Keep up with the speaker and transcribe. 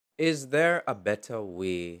Is there a better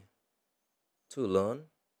way to learn?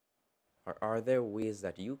 Or are there ways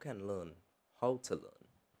that you can learn how to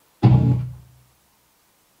learn?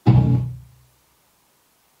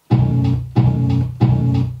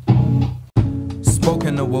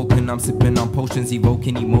 Spoken, awoken, I'm sipping on potions,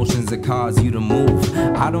 evoking emotions that cause you to move.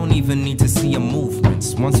 I don't even need to see your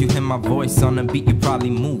movements. Once you hear my voice on the beat, you're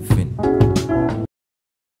probably moving.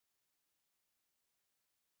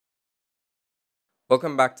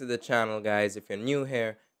 Welcome back to the channel, guys. If you're new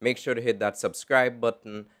here, make sure to hit that subscribe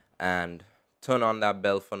button and turn on that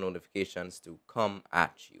bell for notifications to come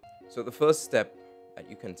at you. So the first step that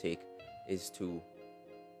you can take is to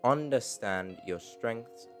understand your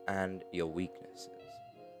strengths and your weaknesses.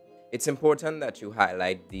 It's important that you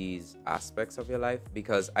highlight these aspects of your life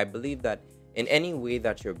because I believe that in any way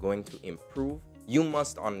that you're going to improve, you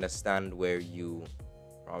must understand where you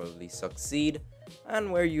probably succeed and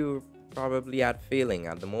where you're probably at failing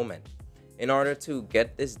at the moment. In order to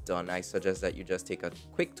get this done, I suggest that you just take a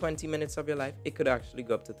quick 20 minutes of your life. It could actually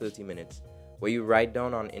go up to 30 minutes, where you write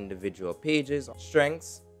down on individual pages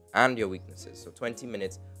strengths and your weaknesses. So 20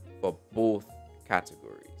 minutes for both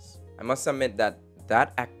categories. I must admit that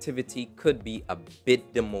that activity could be a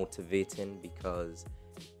bit demotivating because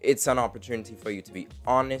it's an opportunity for you to be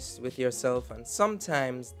honest with yourself, and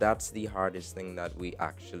sometimes that's the hardest thing that we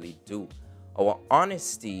actually do. Our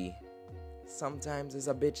honesty sometimes is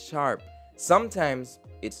a bit sharp. Sometimes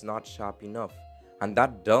it's not sharp enough, and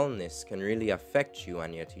that dullness can really affect you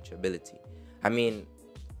and your teachability. I mean,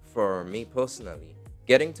 for me personally,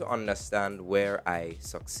 getting to understand where I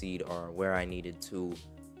succeed or where I needed to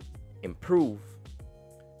improve,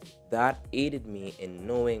 that aided me in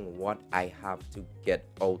knowing what I have to get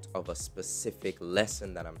out of a specific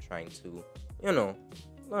lesson that I'm trying to,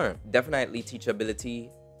 learn. Definitely teachability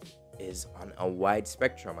is on a wide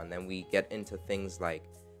spectrum, and then we get into things like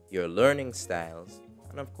your learning styles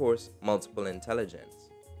and of course multiple intelligence.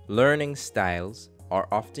 Learning styles are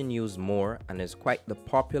often used more and is quite the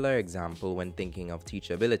popular example when thinking of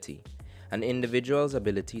teachability. An individual's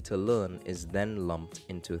ability to learn is then lumped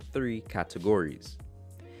into 3 categories.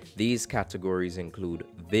 These categories include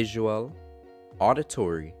visual,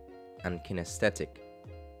 auditory, and kinesthetic.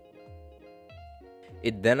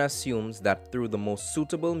 It then assumes that through the most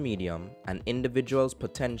suitable medium, an individual's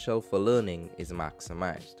potential for learning is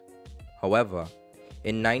maximized. However,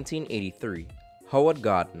 in 1983, Howard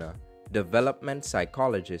Gardner, development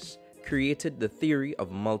psychologist, created the theory of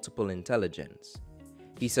multiple intelligence.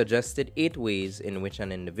 He suggested 8 ways in which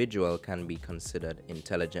an individual can be considered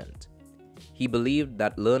intelligent. He believed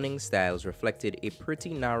that learning styles reflected a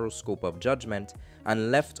pretty narrow scope of judgment and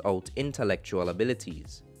left out intellectual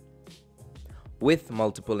abilities. With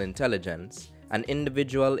multiple intelligence, an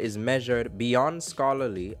individual is measured beyond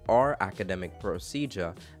scholarly or academic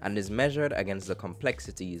procedure and is measured against the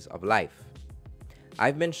complexities of life.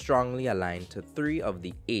 I've been strongly aligned to 3 of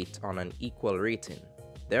the 8 on an equal rating.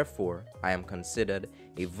 Therefore, I am considered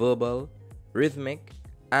a verbal, rhythmic,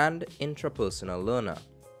 and intrapersonal learner.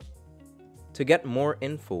 To get more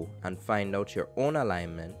info and find out your own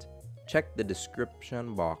alignment, check the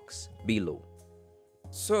description box below.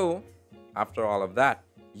 So, after all of that,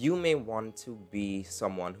 you may want to be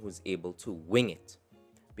someone who's able to wing it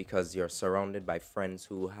because you're surrounded by friends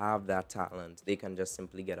who have that talent. They can just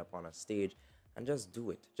simply get up on a stage and just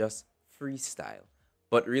do it, just freestyle.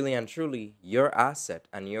 But really and truly, your asset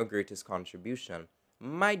and your greatest contribution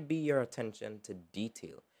might be your attention to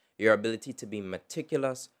detail, your ability to be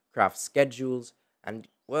meticulous, craft schedules, and,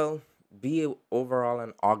 well, be overall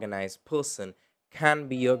an organized person can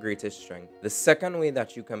be your greatest strength. The second way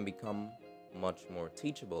that you can become much more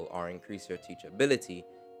teachable or increase your teachability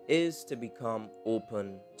is to become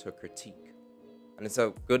open to critique. And it's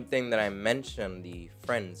a good thing that I mentioned the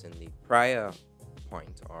friends in the prior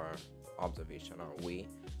point or observation or way,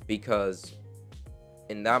 because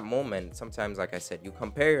in that moment, sometimes, like I said, you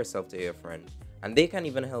compare yourself to your friend and they can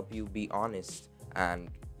even help you be honest and,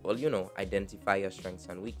 identify your strengths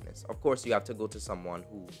and weakness. Of course, you have to go to someone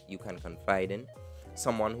who you can confide in,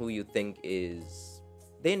 someone who you think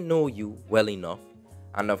they know you well enough,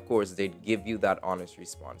 and of course they'd give you that honest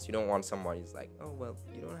response. You don't want somebody who's like, oh well,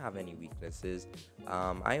 you don't have any weaknesses,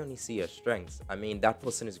 I only see your strengths. I mean, that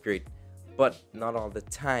person is great, but not all the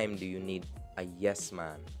time do you need a yes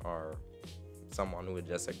man or someone who would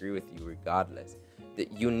just agree with you regardless.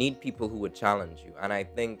 You need people who would challenge you, and I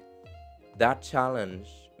think that challenge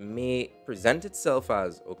may present itself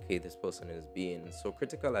as, okay, this person is being so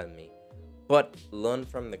critical of me, but learn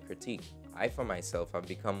from the critique. I, for myself, have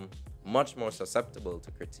become much more susceptible to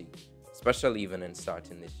critique especially even in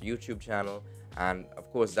starting this YouTube channel. And of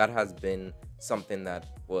course, that has been something that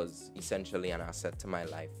was essentially an asset to my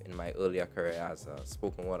life in my earlier career as a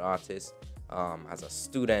spoken word artist. As a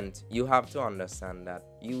student, you have to understand that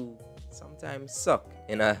you sometimes suck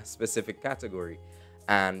in a specific category,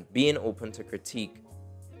 and being open to critique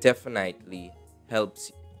definitely helps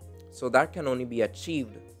you. So that can only be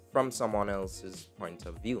achieved from someone else's point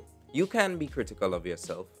of view. You can be critical of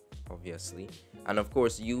yourself, obviously, and of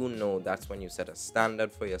course, you know that's when you set a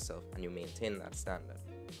standard for yourself and you maintain that standard.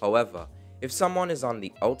 However, if someone is on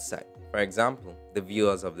the outside, for example, the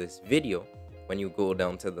viewers of this video, when you go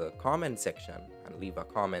down to the comment section and leave a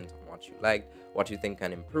comment on what you liked, what you think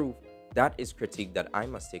can improve, that is critique that I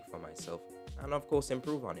must take for myself and of course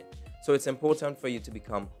improve on it. So it's important for you to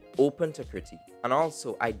become open to critique and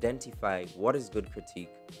also identify what is good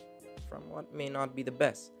critique from what may not be the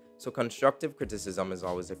best. So constructive criticism is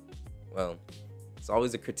always it's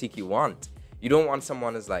always a critique you want. You don't want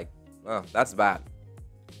someone who's like, oh, that's bad.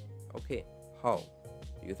 Okay, how?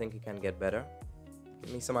 Do you think it can get better?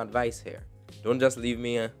 Give me some advice here. Don't just leave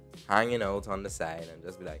me hanging out on the side and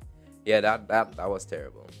just be like, yeah, that was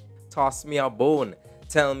terrible. Toss me a bone.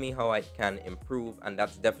 Tell me how I can improve, and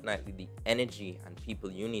that's definitely the energy and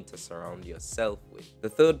people you need to surround yourself with. The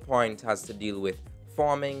third point has to deal with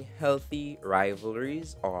forming healthy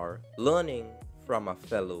rivalries or learning from a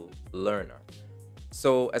fellow learner.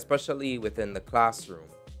 So especially within the classroom,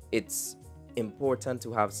 it's important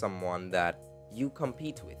to have someone that you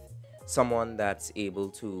compete with, someone that's able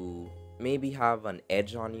to maybe have an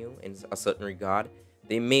edge on you in a certain regard.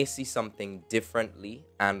 They may see something differently,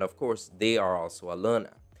 and of course, they are also a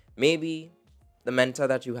learner. Maybe the mentor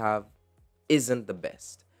that you have isn't the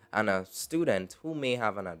best, and a student who may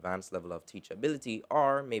have an advanced level of teachability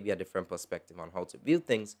or maybe a different perspective on how to view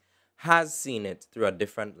things has seen it through a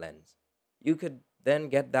different lens. You could then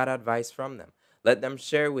get that advice from them. Let them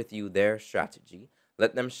share with you their strategy.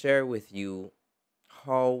 Let them share with you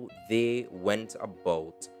how they went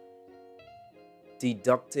about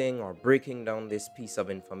deducting or breaking down this piece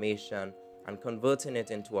of information and converting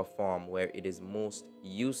it into a form where it is most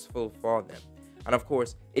useful for them. And of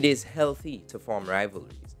course, it is healthy to form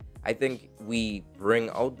rivalries. I think we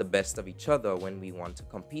bring out the best of each other when we want to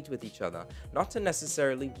compete with each other, not to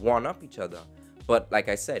necessarily one-up each other. But like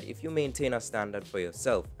I said, if you maintain a standard for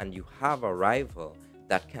yourself and you have a rival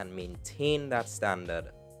that can maintain that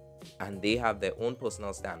standard and they have their own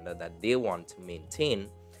personal standard that they want to maintain,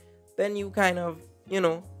 then you kind of,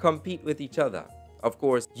 compete with each other. Of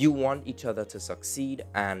course, you want each other to succeed,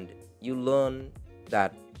 and you learn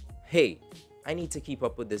that, hey, I need to keep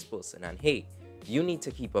up with this person, and hey, you need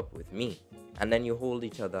to keep up with me. And then you hold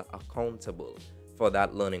each other accountable for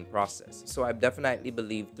that learning process. So I definitely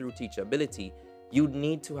believe through teachability, you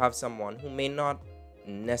need to have someone who may not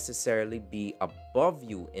necessarily be above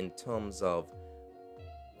you in terms of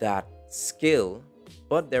that skill,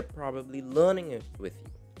 but they're probably learning it with you.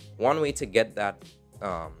 One way to get that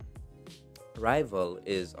rival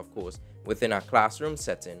is, of course, within a classroom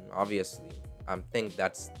setting. Obviously, I think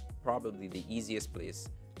that's probably the easiest place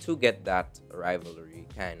to get that rivalry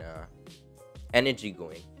kind of energy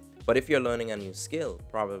going. But if you're learning a new skill,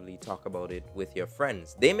 probably talk about it with your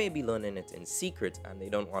friends. They may be learning it in secret and they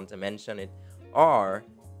don't want to mention it, or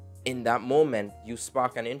in that moment you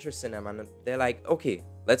spark an interest in them and they're like, okay,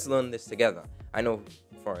 let's learn this together. I know,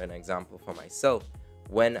 for an example, for myself,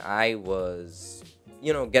 when I was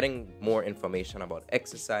getting more information about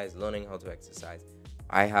exercise, learning how to exercise,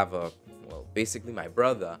 I have basically my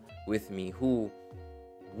brother with me who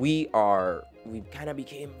we kind of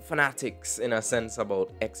became fanatics in a sense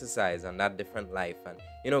about exercise and that different life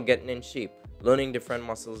and getting in shape, learning different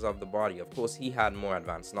muscles of the body. Of course, he had more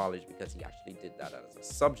advanced knowledge because he actually did that as a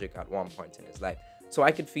subject at one point in his life, so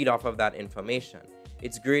I could feed off of that information.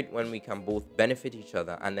 It's great when we can both benefit each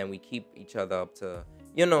other and then we keep each other up to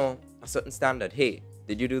a certain standard. Hey,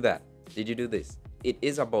 did you do that? Did you do this? It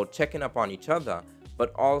is about checking up on each other,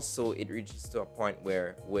 but also it reaches to a point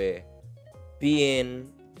where we're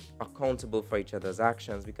being accountable for each other's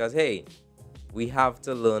actions, because hey, we have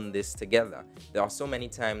to learn this together. There are so many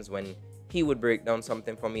times when he would break down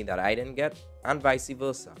something for me that I didn't get, and vice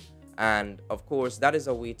versa. And of course, that is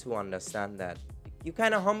a way to understand that you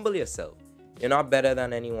kind of humble yourself. You're not better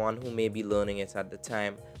than anyone who may be learning it at the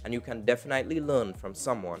time, and you can definitely learn from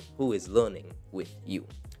someone who is learning with you.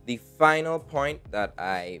 The final point that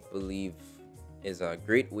I believe is a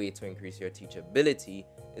great way to increase your teachability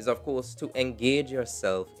is, of course, to engage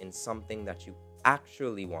yourself in something that you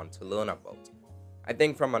actually want to learn about. I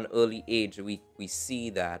think from an early age, we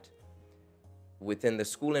see that within the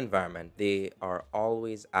school environment, they are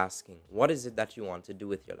always asking, what is it that you want to do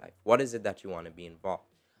with your life? What is it that you want to be involved?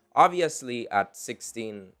 Obviously, at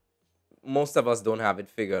 16, most of us don't have it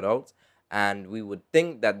figured out. And we would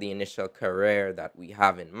think that the initial career that we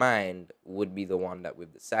have in mind would be the one that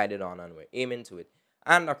we've decided on and we're aiming to it.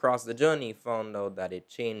 And across the journey, found out that it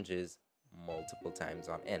changes multiple times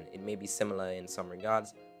on end. It may be similar in some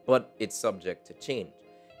regards, but it's subject to change.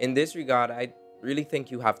 In this regard, I really think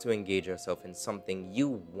you have to engage yourself in something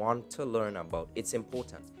you want to learn about. It's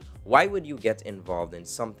important. Why would you get involved in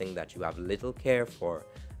something that you have little care for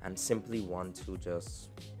and simply want to just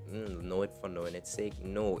know it for knowing its sake?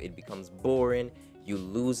 No, it becomes boring. You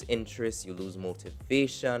lose interest, you lose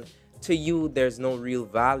motivation. To you, there's no real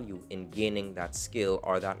value in gaining that skill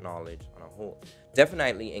or that knowledge on a whole.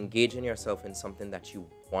 Definitely engaging yourself in something that you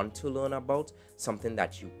want to learn about, something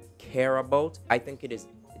that you care about. I think it's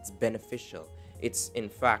beneficial. It's in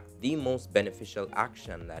fact the most beneficial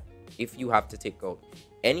action that if you have to take out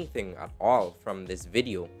anything at all from this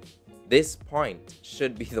video, this point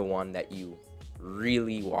should be the one that you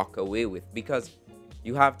really walk away with, because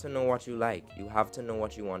you have to know what you like. You have to know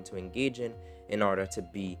what you want to engage in order to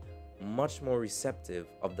be much more receptive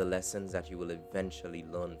of the lessons that you will eventually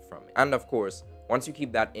learn from it. And of course, once you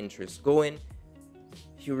keep that interest going,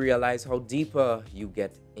 you realize how deeper you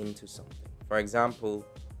get into something. For example,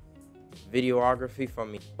 videography for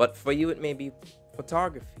me, but for you it may be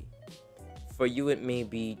photography. For you it may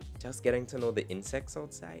be just getting to know the insects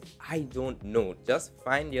outside. I don't know. Just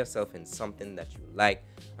find yourself in something that you like.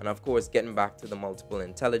 And of course, getting back to the multiple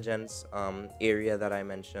intelligence area that I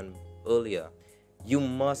mentioned earlier, you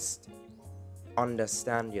must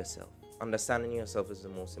understand yourself. Understanding yourself is the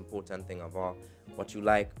most important thing of all. What you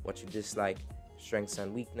like, what you dislike, strengths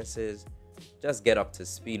and weaknesses. Just get up to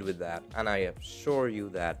speed with that. And I assure you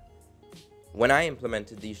that when I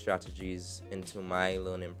implemented these strategies into my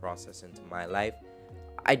learning process, into my life,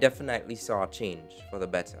 I definitely saw a change for the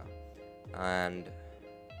better. And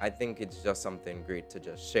I think it's just something great to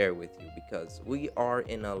just share with you, because we are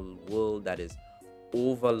in a world that is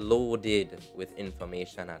overloaded with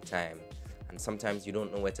information at times. And sometimes you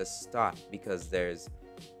don't know where to start because there's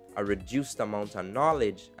a reduced amount of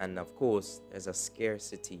knowledge, and of course, there's a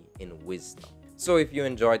scarcity in wisdom. So if you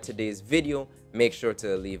enjoyed today's video, make sure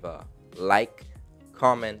to leave a like,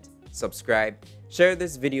 comment, subscribe, share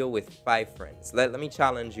this video with 5 friends. Let me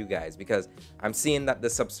challenge you guys, because I'm seeing that the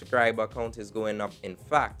subscriber count is going up. In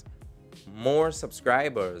fact, more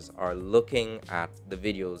subscribers are looking at the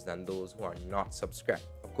videos than those who are not subscribed.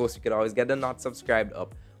 Of course, you could always get the not subscribed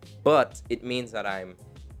up, but it means that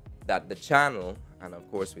the channel, and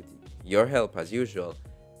of course with your help as usual,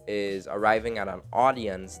 is arriving at an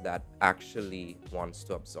audience that actually wants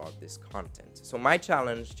to absorb this content. So my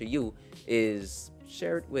challenge to you is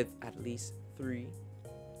share it with at least 3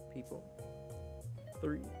 people.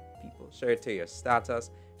 3 people. Share it to your status,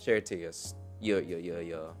 share it to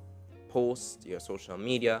your post, your social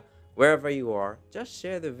media, wherever you are. Just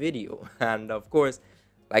share the video. And of course,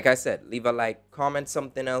 like I said, leave a like, comment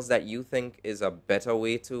something else that you think is a better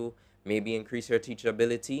way to maybe increase your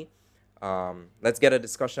teachability. Let's get a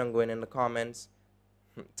discussion going in the comments.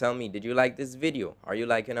 Tell me, did you like this video? Are you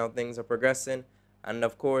liking how things are progressing? And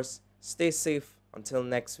of course, stay safe until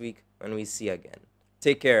next week when we see again.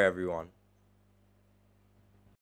 Take care, everyone.